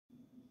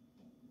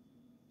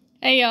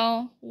Hey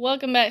y'all,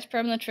 welcome back to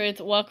Prepping the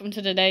Truth. Welcome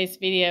to today's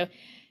video.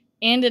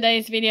 In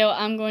today's video,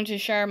 I'm going to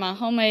share my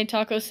homemade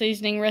taco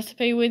seasoning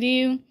recipe with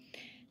you.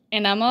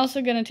 And I'm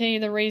also going to tell you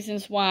the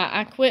reasons why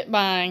I quit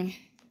buying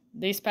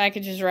these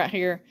packages right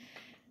here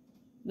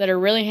that are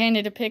really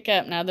handy to pick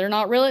up. Now, they're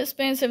not really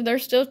expensive. They're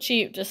still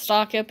cheap to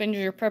stock up into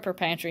your prepper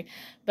pantry.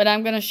 But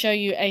I'm going to show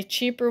you a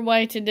cheaper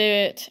way to do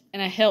it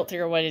and a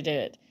healthier way to do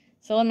it.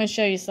 So let me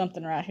show you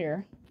something right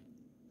here.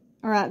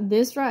 Alright,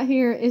 this right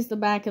here is the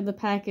back of the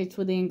package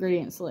with the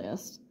ingredients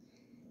list.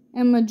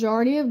 And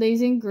majority of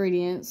these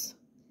ingredients,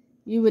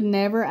 you would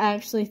never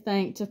actually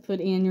think to put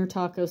in your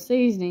taco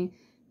seasoning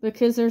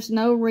because there's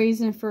no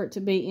reason for it to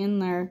be in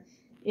there.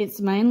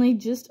 It's mainly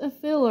just a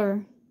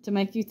filler to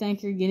make you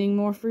think you're getting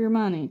more for your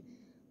money,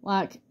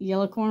 like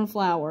yellow corn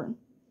flour,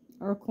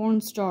 or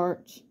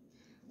cornstarch,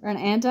 or an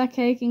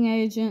anti-caking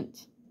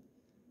agent,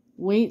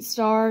 wheat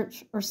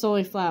starch, or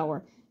soy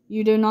flour.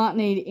 You do not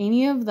need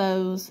any of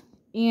those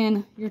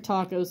in your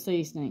taco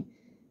seasoning.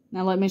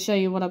 Now let me show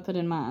you what I put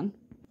in mine.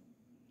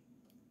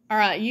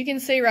 Alright, you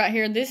can see right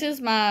here, this is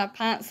my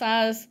pint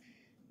size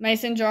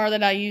mason jar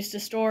that I used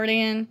to store it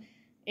in.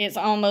 It's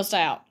almost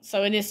out,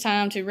 so it is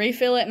time to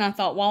refill it. And I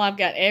thought, while I've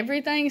got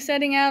everything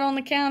setting out on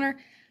the counter,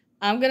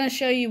 I'm going to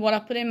show you what I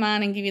put in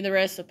mine and give you the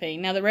recipe.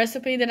 Now the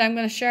recipe that I'm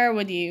going to share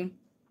with you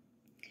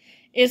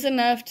is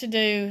enough to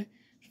do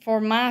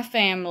for my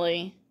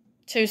family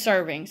 2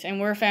 servings, and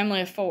we're a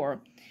family of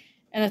 4.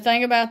 And the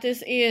thing about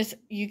this is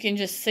you can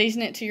just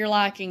season it to your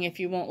liking if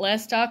you want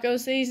less taco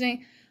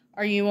seasoning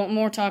or you want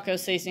more taco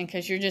seasoning,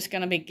 because you're just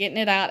going to be getting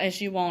it out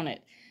as you want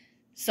it.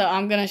 So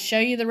I'm going to show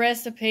you the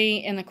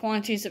recipe and the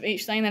quantities of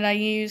each thing that I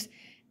use.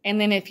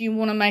 And then if you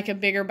want to make a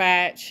bigger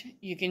batch,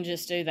 you can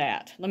just do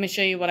that. Let me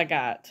show you what I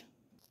got.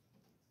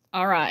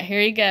 Alright,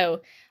 here you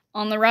go.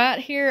 On the right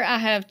here, I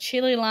have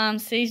chili lime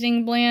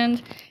seasoning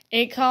blend.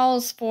 It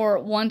calls for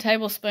 1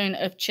 tablespoon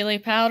of chili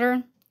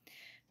powder.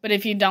 But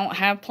if you don't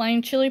have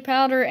plain chili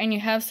powder and you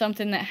have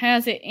something that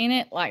has it in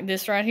it, like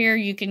this right here,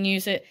 you can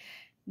use it.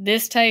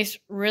 This tastes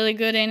really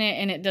good in it,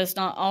 and it does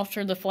not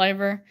alter the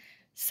flavor.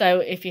 So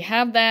if you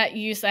have that,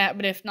 use that.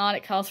 But if not,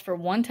 it calls for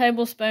 1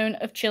 tablespoon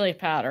of chili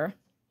powder,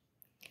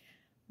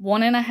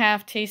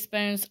 1½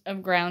 teaspoons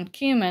of ground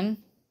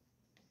cumin,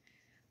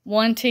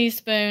 1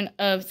 teaspoon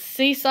of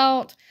sea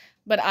salt,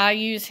 but I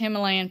use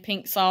Himalayan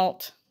pink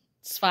salt.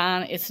 It's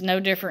fine. It's no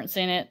difference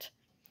in it.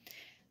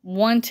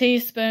 1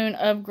 teaspoon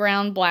of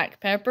ground black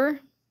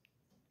pepper,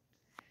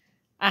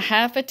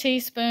 1/2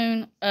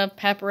 teaspoon of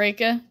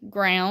paprika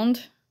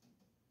ground,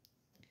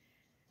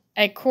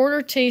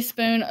 1/4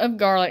 teaspoon of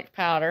garlic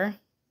powder,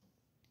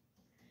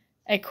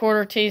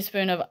 1/4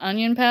 teaspoon of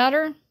onion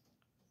powder,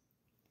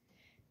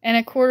 and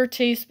 1/4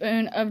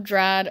 teaspoon of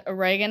dried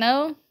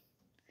oregano,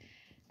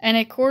 and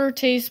 1/4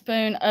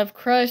 teaspoon of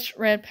crushed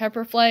red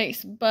pepper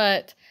flakes,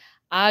 but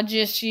I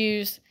just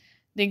use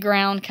the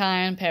ground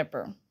cayenne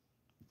pepper.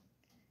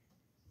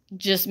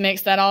 Just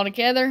mix that all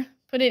together,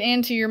 put it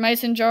into your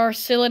mason jar,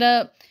 seal it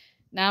up.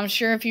 Now, I'm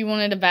sure if you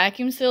wanted to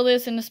vacuum seal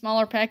this into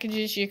smaller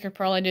packages, you could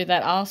probably do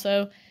that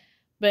also.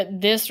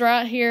 But this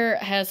right here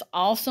has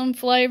awesome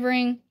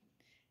flavoring.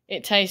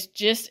 It tastes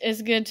just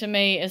as good to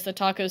me as the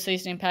taco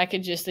seasoning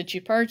packages that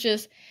you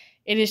purchase.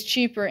 It is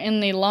cheaper in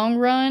the long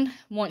run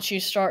once you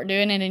start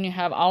doing it and you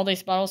have all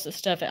these bottles of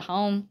stuff at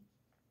home.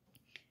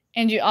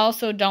 And you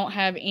also don't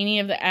have any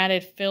of the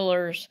added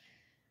fillers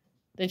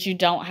that you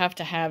don't have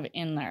to have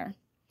in there.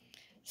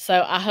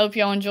 So I hope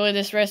y'all enjoy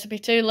this recipe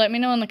too. Let me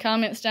know in the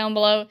comments down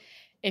below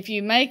if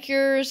you make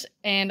yours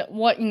and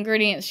what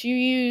ingredients you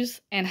use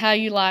and how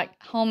you like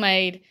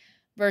homemade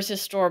versus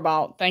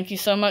store-bought. Thank you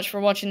so much for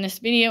watching this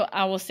video.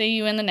 I will see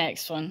you in the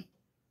next one.